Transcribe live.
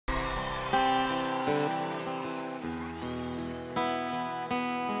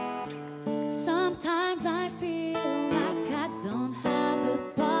Sometimes I feel like I don't have a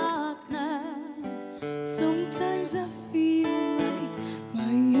partner. Sometimes I feel like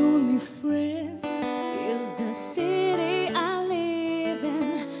my only friend is the city I live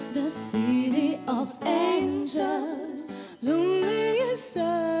in, the city of angels. lonely as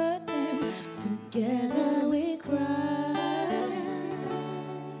I am. Together we cry.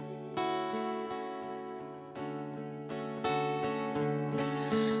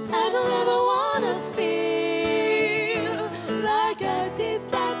 I don't ever wanna feel like I did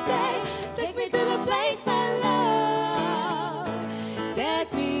that day. Take me to the place I love.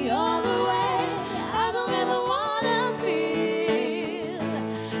 Take me all the way. I don't ever wanna feel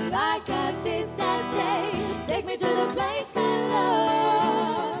like I did that day. Take me to the place I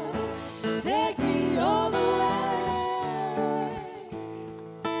love. Take me all the way.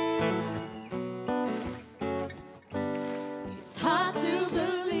 It's hard to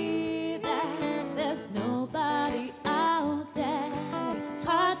believe that there's nobody out there. It's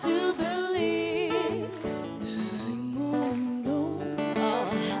hard to believe that I'm all alone.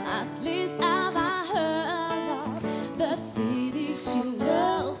 oh, at least have I heard of the city she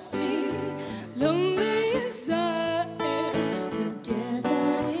loves me. Lonely as I am. Together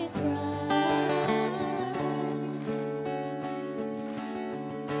we cry.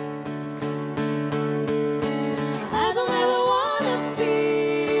 I don't ever wanna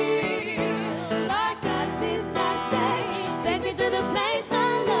feel like I did that day. Take me to the place I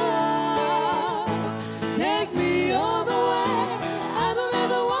love. Take me all the way. I don't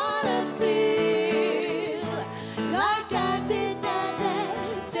ever wanna feel like I did that day.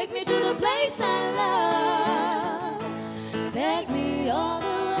 Take me to the place I love. Take me all the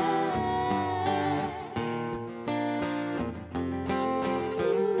way.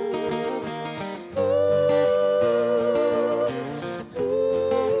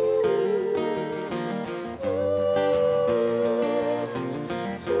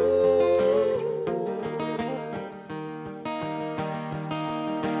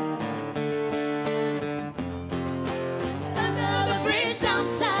 Under the bridge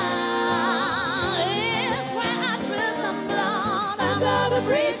downtown is where I drill some blood. Under the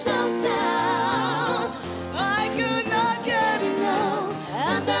bridge downtown, I could not get enough.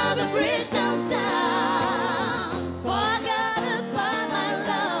 under the bridge downtown, forgotten by my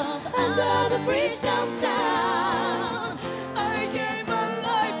love. Under the bridge downtown, I gave my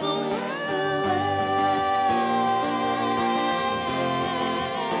life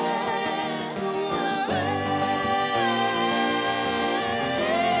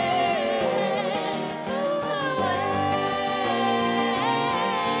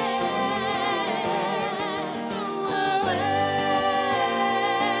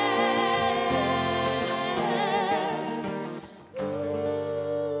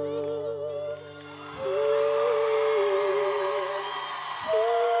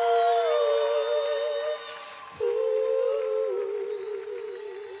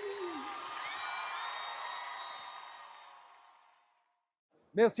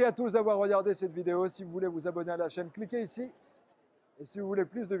Merci à tous d'avoir regardé cette vidéo. Si vous voulez vous abonner à la chaîne, cliquez ici. Et si vous voulez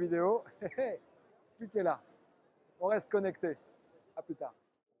plus de vidéos, cliquez là. On reste connecté. À plus tard.